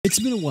It's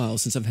been a while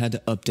since I've had to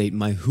update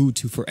my Who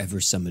to Forever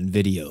Summon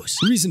videos.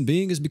 The reason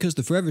being is because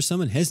the Forever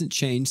Summon hasn't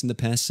changed in the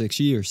past 6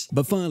 years.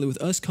 But finally,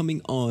 with us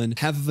coming on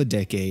half of a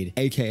decade,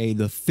 aka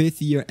the 5th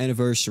year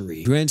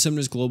anniversary, Grand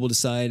Summoners Global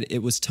decided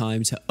it was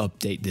time to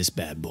update this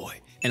bad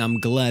boy. And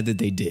I'm glad that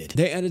they did.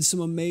 They added some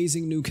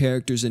amazing new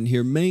characters in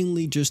here,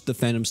 mainly just the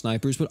Phantom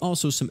Snipers, but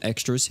also some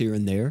extras here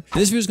and there.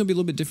 And this video is going to be a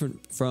little bit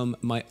different from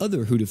my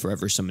other Who to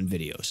Forever Summon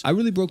videos. I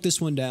really broke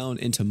this one down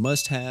into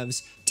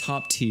must-haves,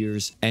 top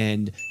tiers,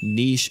 and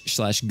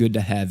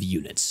niche/good-to-have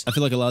units. I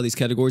feel like a lot of these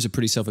categories are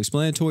pretty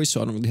self-explanatory,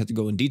 so I don't really have to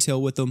go in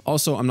detail with them.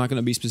 Also, I'm not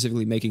going to be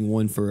specifically making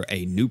one for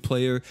a new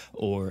player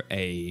or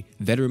a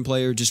veteran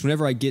player. Just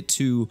whenever I get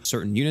to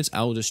certain units,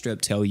 I'll just straight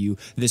up tell you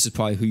this is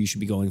probably who you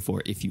should be going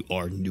for if you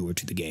are newer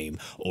to the game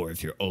or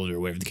if you're older,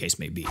 whatever the case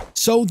may be.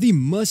 So the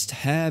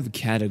must-have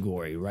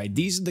category, right?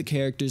 These are the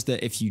characters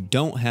that if you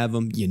don't have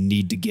them, you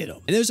need to get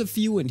them. And there's a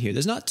few in here.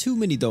 There's not too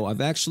many though.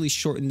 I've actually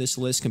shortened this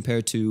list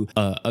compared to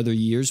other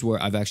years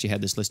where I've actually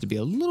had this list to be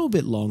a little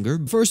bit longer.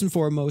 First and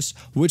foremost,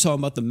 we're talking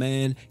about the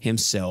man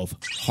himself,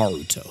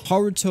 Haruto.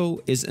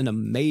 Haruto is an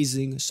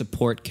amazing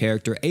support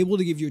character, able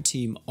to give your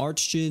team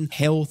Archgen,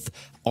 health,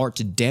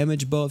 art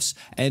damage buffs,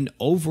 and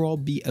overall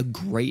be a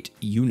great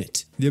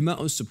unit. The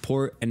amount of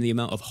support and the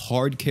amount of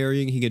hard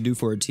carrying he can do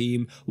for a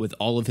team with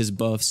all of his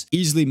buffs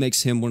easily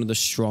makes him one of the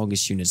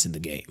strongest units in the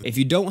game. If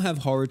you don't have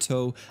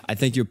Haruto, I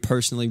think you're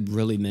personally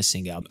really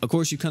missing out. Of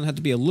course, you kind of have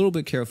to be a little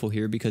bit careful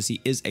here because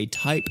he is a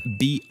type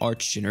B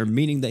Archgener,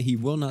 meaning that he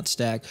will not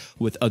stack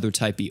with other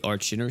type B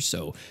Archgeners,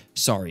 so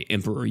sorry,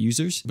 Emperor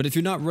users. But if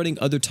you're not running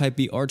other type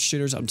B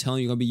Archgeners, I'm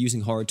telling you, you're going to be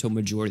using Haruto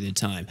majority of the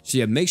time. So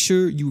yeah, make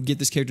sure you get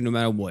this character no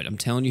matter what. I'm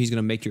telling you, he's going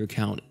to make your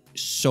account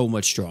so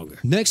much stronger.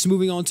 Next,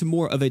 moving on to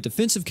more of a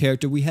defensive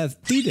character, we have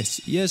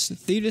Thetis. Yes,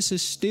 Thetis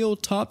is still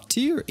top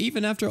tier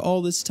even after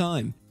all this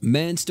time.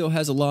 Man still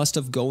has a lot of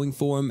stuff going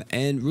for him,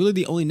 and really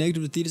the only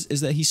negative with Thetis is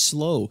that he's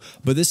slow,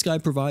 but this guy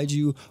provides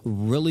you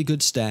really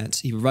good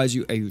stats. He provides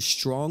you a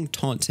strong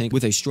taunt tank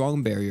with a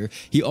strong barrier.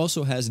 He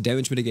also has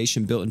damage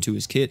mitigation built into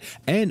his kit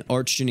and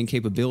archgening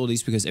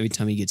capabilities because every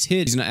time he gets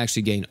hit, he's going to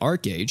actually gain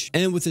arc gauge.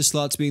 And with his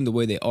slots being the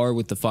way they are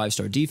with the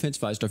 5-star defense,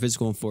 5-star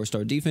physical, and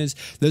 4-star defense,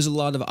 there's a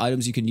lot of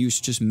items you can use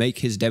to just make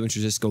his damage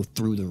resist go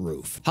through the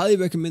roof. Highly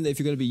recommend that if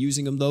you're going to be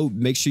using him though,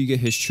 make sure you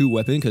get his true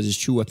weapon because his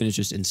true weapon is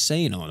just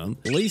insane on him.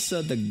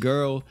 Lisa, the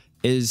girl,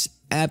 is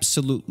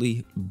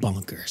absolutely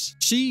bonkers.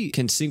 She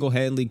can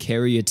single-handedly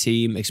carry a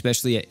team,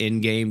 especially at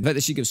endgame. The fact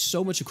that she gives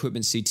so much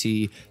equipment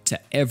CT to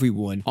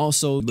everyone.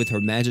 Also, with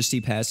her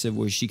Majesty passive,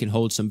 where she can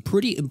hold some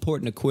pretty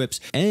important equips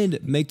and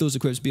make those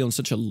equips be on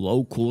such a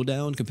low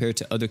cooldown compared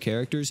to other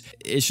characters,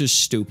 it's just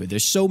stupid.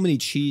 There's so many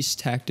cheese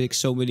tactics,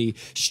 so many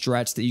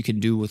strats that you can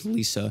do with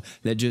Lisa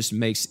that just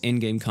makes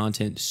endgame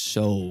content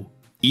so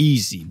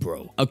easy,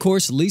 bro. Of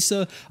course,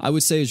 Lisa, I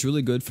would say, is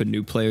really good for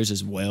new players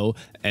as well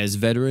as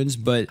veterans,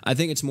 but I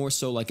think it's more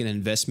so like an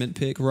investment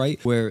pick, right?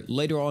 Where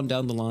later on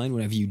down the line,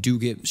 whenever you do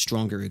get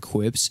stronger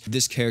equips,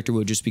 this character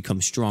will just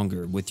become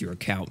stronger with your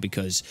account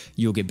because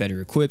you'll get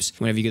better equips.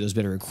 Whenever you get those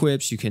better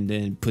equips, you can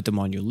then put them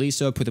on your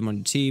Lisa, put them on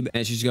your team,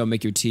 and it's just gonna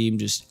make your team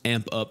just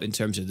amp up in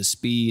terms of the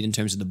speed, in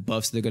terms of the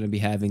buffs they're gonna be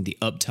having, the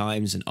up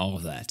times, and all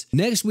of that.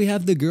 Next, we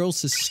have the girl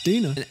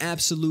Sistina, an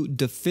absolute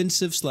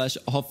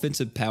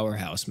defensive/offensive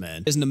powerhouse,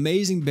 man. An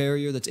amazing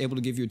barrier that's able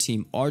to give your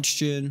team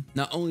Archgen.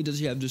 Not only does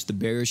she have just the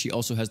barrier, she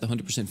also has the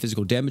 100%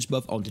 physical damage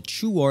buff onto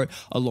True Art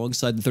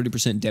alongside the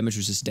 30% damage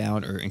resist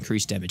down or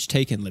increased damage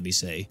taken, let me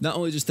say. Not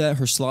only just that,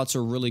 her slots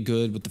are really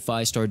good with the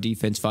 5-star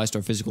defense,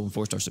 5-star physical, and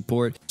 4-star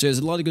support. So there's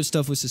a lot of good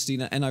stuff with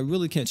Sistina, and I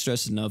really can't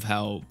stress enough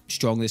how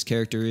strong this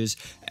character is.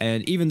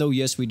 And even though,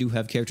 yes, we do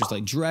have characters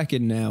like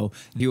Draken now,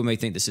 people may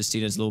think that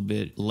Sistina is a little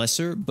bit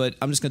lesser, but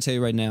I'm just going to tell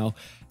you right now,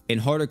 in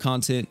harder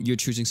content, you're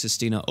choosing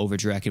Sistina over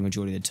Draken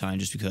majority of the time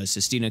just because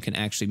Sistina can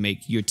actually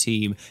make your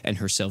team and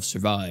herself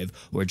survive,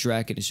 where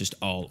Draken is just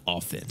all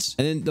offense.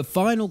 And then the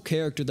final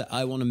character that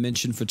I want to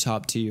mention for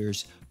top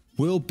tiers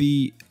will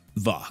be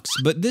Vox,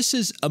 but this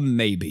is a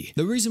maybe.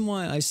 The reason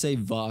why I say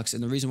Vox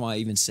and the reason why I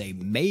even say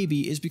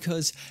maybe is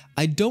because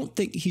I don't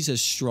think he's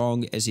as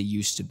strong as he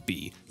used to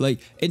be.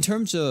 Like, in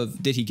terms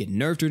of did he get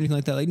nerfed or anything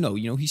like that? Like, no,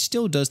 you know, he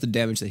still does the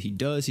damage that he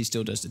does, he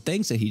still does the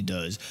things that he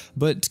does,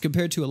 but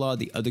compared to a lot of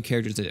the other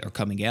characters that are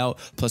coming out,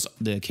 plus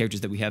the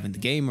characters that we have in the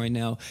game right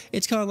now,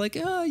 it's kind of like,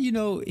 you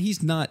know,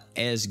 he's not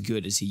as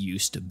good as he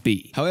used to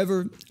be.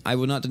 However, I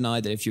will not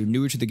deny that if you're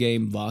newer to the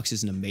game, Vox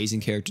is an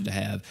amazing character to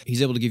have.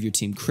 He's able to give your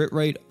team crit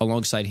rate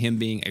alongside him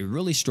being a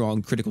really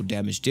strong critical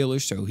damage dealer,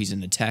 so he's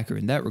an attacker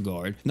in that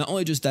regard. Not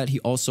only just that, he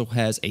also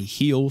has a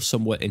heal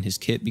somewhat in his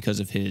kit because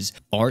of his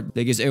art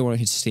that gives everyone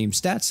his team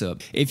stats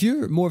up. If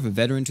you're more of a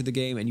veteran to the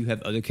game and you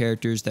have other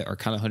characters that are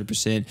kind of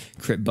 100%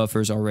 crit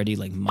buffers already,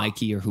 like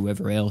Mikey or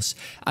whoever else,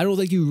 I don't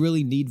think you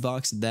really need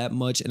Vox that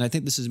much, and I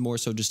think this is more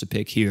so just a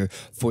pick here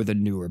for the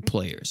newer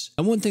players.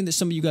 And one thing that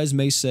some of you guys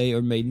may say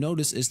or may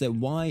notice is that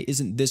why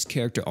isn't this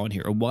character on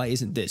here, or why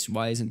isn't this,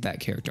 why isn't that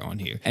character on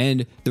here?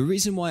 And the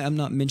reason why I'm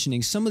not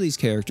mentioning some some of these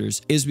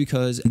characters is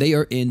because they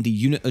are in the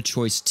unit of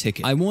choice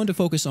ticket. I wanted to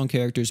focus on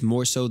characters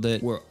more so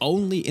that were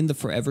only in the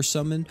Forever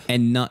Summon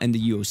and not in the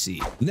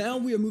UOC. Now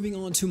we are moving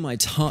on to my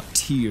top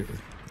tier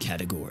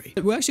category.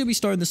 We'll actually be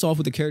starting this off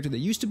with a character that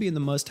used to be in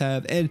the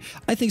must-have, and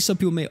I think some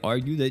people may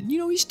argue that, you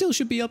know, he still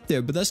should be up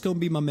there, but that's going to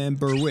be my man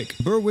Berwick.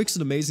 Berwick's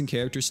an amazing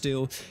character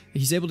still.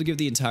 He's able to give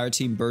the entire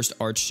team burst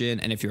arch gen,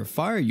 and if you're a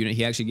fire unit,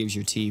 he actually gives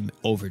your team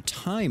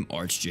overtime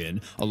arch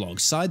gen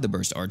alongside the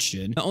burst arch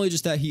gen. Not only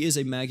just that, he is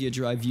a Magia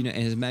Drive unit,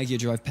 and his Magia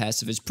Drive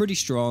passive is pretty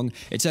strong.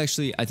 It's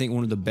actually, I think,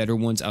 one of the better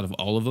ones out of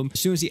all of them. As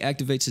soon as he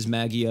activates his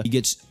Magia, he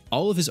gets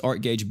all of his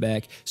art gauge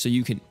back, so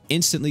you can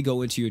instantly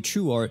go into your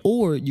true art,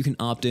 or you can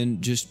opt in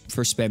just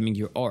for spamming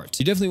your art.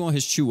 You definitely want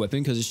his true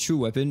weapon, because his true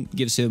weapon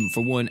gives him,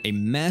 for one, a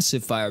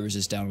massive fire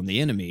resist down on the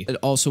enemy. It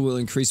also will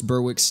increase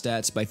Berwick's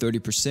stats by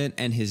 30%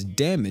 and his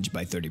damage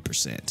by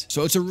 30%.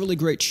 So it's a really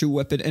great true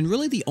weapon, and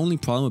really the only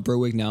problem with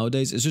Berwick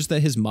nowadays is just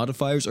that his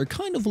modifiers are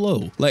kind of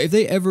low. Like, if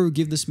they ever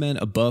give this man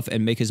a buff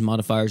and make his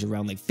modifiers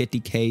around like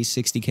 50k,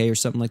 60k or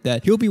something like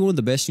that, he'll be one of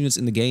the best units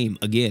in the game,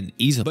 again,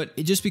 easily. But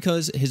just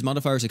because his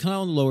modifiers are kind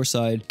of on the lower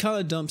side, kind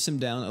of dumps him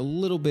down a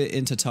little bit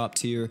into top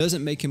tier.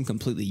 Doesn't make him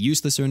completely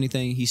useless or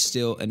anything. He's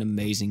still an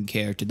amazing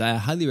character that I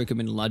highly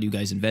recommend a lot of you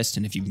guys invest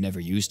in if you've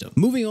never used him.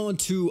 Moving on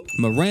to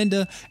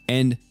Miranda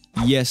and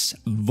yes,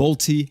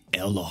 Volti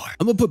LR.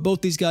 I'm gonna put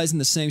both these guys in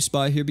the same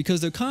spot here because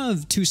they're kind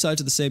of two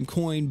sides of the same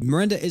coin.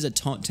 Miranda is a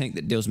taunt tank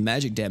that deals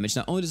magic damage.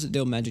 Not only does it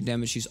deal magic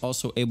damage, she's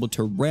also able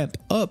to ramp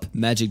up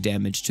magic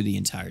damage to the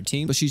entire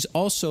team, but she's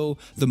also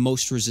the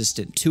most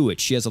resistant to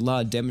it. She has a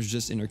lot of damage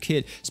resist in her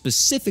kit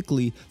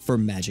specifically for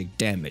magic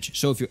damage.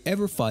 So if you're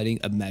ever fighting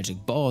a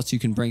magic boss, you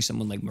can bring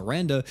someone like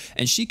Miranda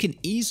and she can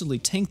easily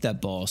tank that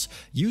boss,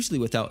 usually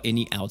without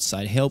any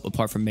outside help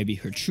apart from maybe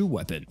her true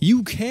weapon.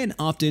 You can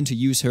opt in to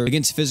use her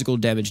against physical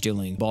damage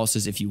dealing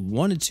bosses if you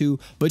wanted to,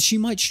 but she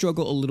might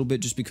struggle a little bit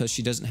just because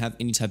she doesn't have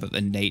any type of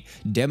innate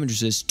damage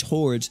resist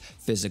towards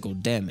physical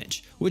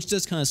damage, which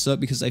does kind of suck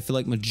because I feel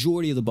like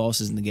majority of the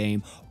bosses in the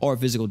game are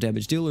physical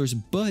damage dealers,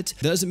 but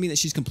that doesn't mean that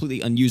she's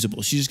completely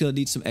unusable. She's just gonna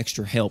need some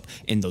extra help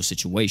in those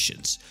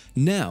situations.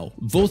 Now,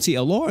 Volti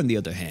LR on the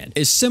other hand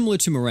is similar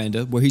to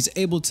Miranda, where he's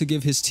able to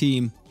give his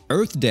team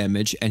earth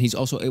damage, and he's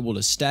also able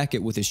to stack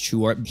it with his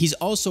true art. He's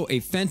also a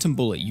phantom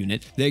bullet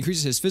unit that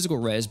increases his physical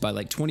res by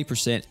like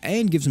 20%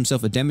 and gives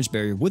himself a damage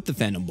barrier with the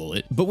phantom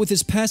bullet, but with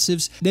his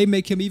passives they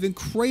make him even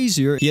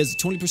crazier. He has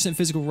 20%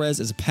 physical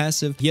res as a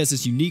passive. He has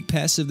this unique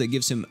passive that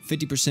gives him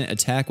 50%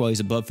 attack while he's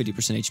above 50%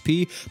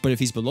 HP, but if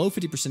he's below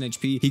 50%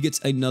 HP he gets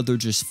another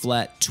just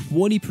flat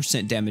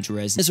 20% damage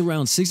res. It's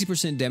around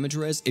 60% damage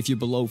res if you're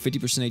below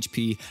 50%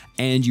 HP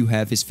and you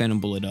have his phantom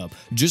bullet up,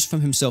 just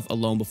from himself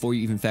alone before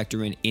you even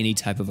factor in any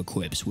type of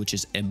equips, which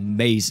is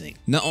amazing.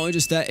 Not only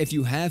just that, if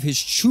you have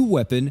his true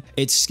weapon,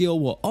 its skill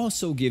will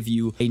also give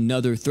you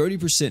another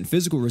 30%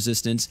 physical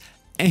resistance,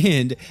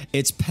 and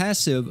its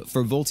passive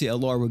for Volti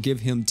LR will give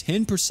him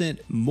 10%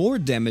 more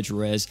damage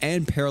res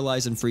and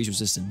paralyze and freeze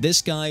resistance.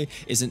 This guy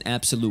is an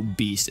absolute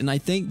beast, and I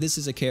think this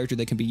is a character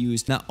that can be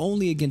used not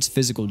only against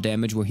physical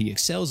damage where he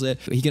excels at,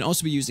 but he can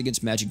also be used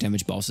against magic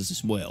damage bosses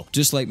as well.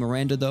 Just like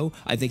Miranda though,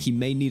 I think he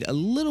may need a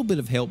little bit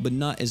of help, but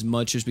not as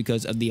much just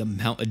because of the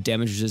amount of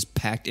damage resist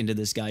packed into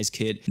this guy's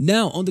kit.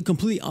 Now, on the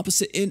complete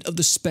opposite end of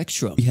the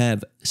spectrum, we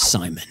have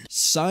Simon.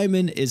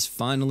 Simon is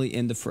finally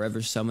in the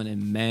Forever Summon,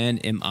 and man,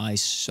 am I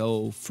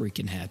so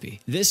freaking happy.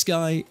 This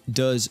guy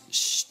does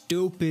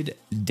stupid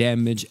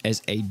damage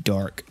as a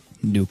dark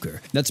nuker.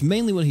 That's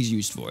mainly what he's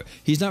used for.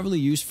 He's not really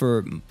used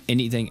for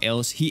anything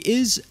else. He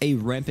is a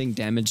ramping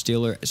damage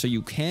dealer, so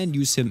you can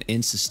use him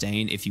in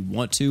sustain if you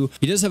want to.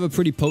 He does have a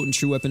pretty potent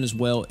true weapon as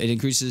well. It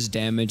increases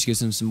damage,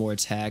 gives him some more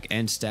attack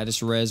and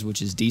status res,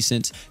 which is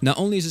decent. Not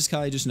only is this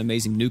guy just an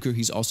amazing nuker,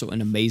 he's also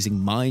an amazing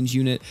mines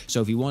unit.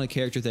 So if you want a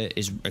character that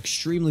is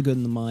extremely good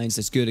in the mines,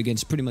 that's good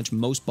against pretty much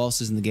most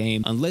bosses in the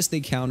game, unless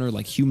they counter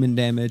like human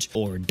damage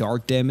or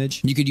dark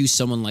damage, you could use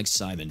someone like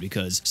Simon,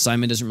 because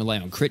Simon doesn't rely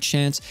on crit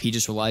chance. He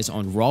just relies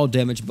on raw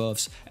damage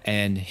buffs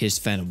and his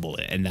phantom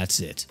bullet, and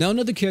that's it. Now,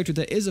 another character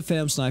that is a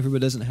phantom sniper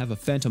but doesn't have a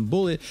phantom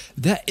bullet,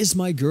 that is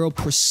my girl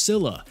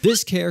Priscilla.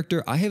 This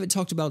character I haven't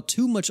talked about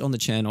too much on the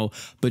channel,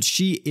 but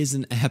she is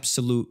an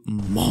absolute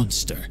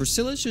monster.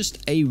 Priscilla is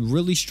just a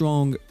really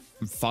strong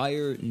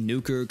fire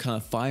nuker, kind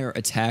of fire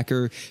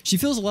attacker. She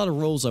fills a lot of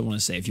roles, I want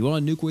to say. If you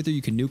want to nuke with her,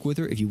 you can nuke with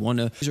her. If you want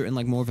to use her in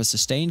like more of a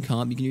sustain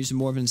comp, you can use her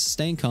more of a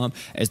sustain comp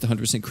as the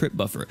 100% crit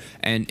buffer.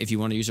 And if you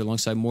want to use her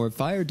alongside more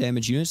fire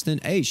damage units, then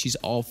hey, she's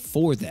all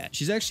for that.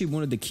 She's actually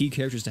one of the key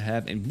characters to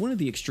have in one of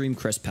the Extreme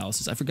Crest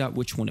Palaces. I forgot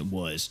which one it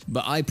was,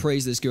 but I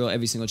praise this girl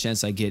every single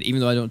chance I get, even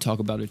though I don't talk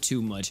about her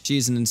too much. She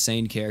is an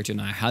insane character,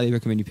 and I highly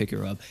recommend you pick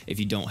her up if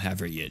you don't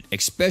have her yet.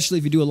 Especially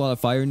if you do a lot of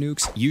fire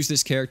nukes, use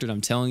this character, and I'm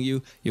telling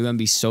you, you're going to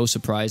be so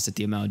surprised at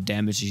the amount of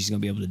damage she's going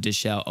to be able to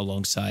dish out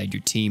alongside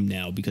your team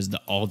now because of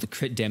all the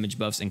crit damage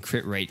buffs and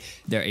crit rate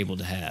they're able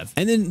to have.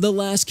 And then the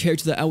last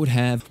character that I would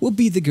have will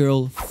be the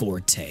girl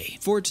Forte.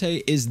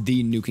 Forte is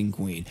the nuking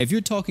queen. If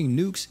you're talking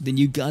nukes, then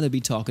you gotta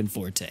be talking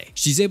Forte.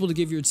 She's able to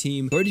give your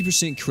team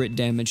 30% crit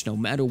damage no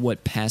matter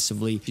what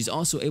passively. She's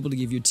also able to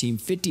give your team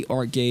 50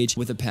 arc gauge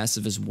with a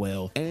passive as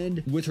well.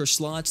 And with her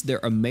slots, they're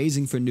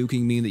amazing for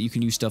nuking, meaning that you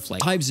can use stuff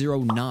like Type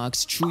 0,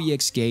 Nox, True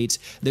EX gates.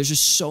 There's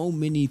just so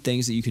many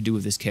things that you could do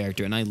with this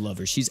character, and I love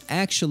her. She's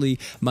actually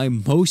my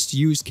most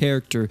used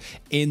character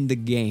in the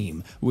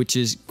game, which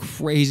is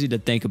crazy to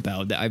think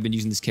about that I've been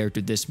using this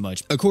character this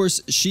much. Of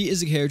course, she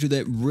is a character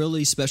that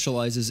really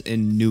specializes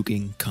in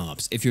nuking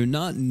comps. If you're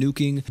not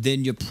nuking,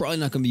 then you're probably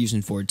not going to be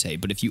using Forte,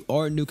 but if you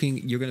are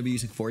nuking, you're going to be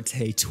using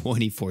Forte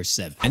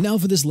 24/7. And now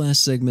for this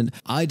last segment,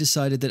 I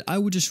decided that I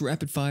would just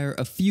rapid fire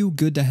a few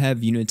good to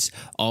have units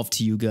off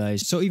to you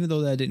guys. So even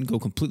though that I didn't go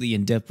completely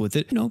in depth with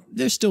it, you know,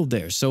 they're still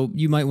there. So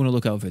you might want to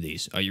look out for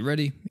these. Are you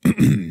ready?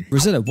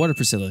 Rosetta, Water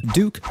Priscilla,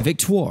 Duke,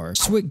 Victoire,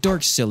 Swick,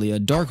 Dark Cilia,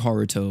 Dark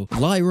Haruto,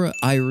 Lyra,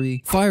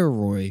 Irie, Fire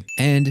Roy,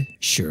 and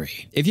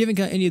Shuri. If you haven't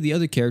got any of the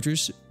other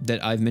characters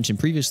that I've mentioned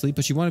previously,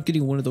 but you wind up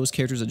getting one of those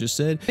characters I just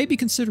said, maybe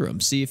consider them.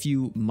 See if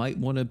you might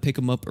want to pick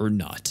them up or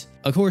not.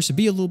 Of course,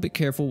 be a little bit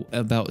careful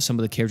about some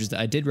of the characters that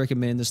I did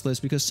recommend in this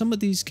list because some of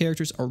these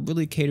characters are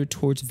really catered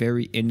towards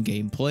very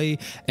in-game play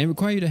and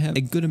require you to have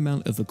a good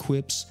amount of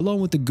equips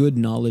along with the good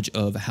knowledge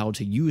of how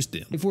to use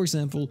them. For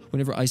example,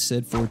 whenever I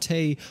said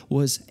Forte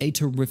was a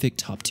terrific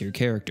top-tier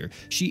character,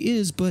 she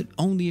is, but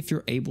only if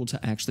you're able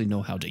to actually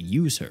know how to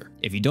use her.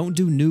 If you don't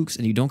do nukes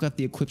and you don't got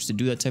the equips to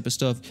do that type of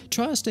stuff,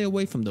 try to stay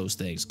away from those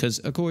things because,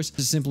 of course,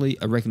 this is simply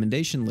a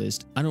recommendation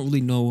list. I don't really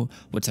know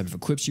what type of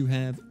equips you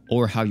have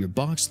or how your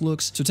box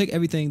looks, so take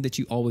everything that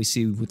you always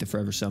see with the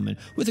Forever Summon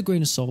with a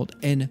grain of salt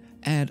and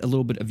add a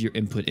little bit of your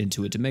input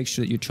into it to make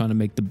sure that you're trying to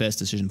make the best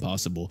decision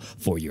possible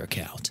for your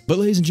account. But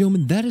ladies and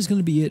gentlemen, that is going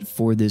to be it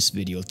for this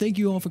video. Thank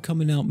you all for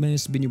coming out, man.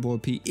 It's been your boy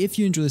P. If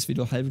you enjoyed this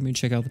video, highly recommend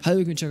check out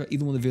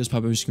either one of the videos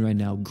popping on your screen right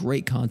now.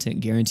 Great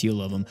content, guarantee you'll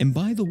love them. And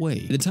by the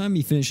way, at the time of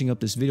me finishing up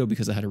this video,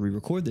 because I had to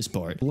re-record this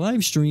part, the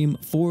live stream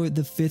for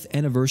the 5th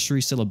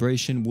anniversary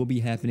celebration will be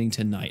happening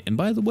tonight. And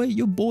by the way,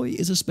 your boy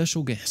is a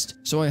special guest,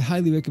 so I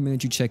highly recommend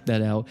that you check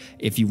that out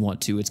if you want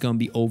to. It's going to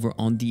be over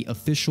on the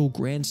official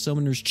Grand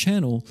Summoners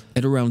channel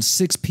at around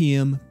 6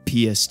 p.m.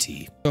 PST.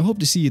 I hope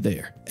to see you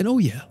there. And oh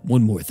yeah,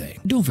 one more thing.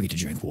 Don't forget to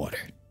drink water.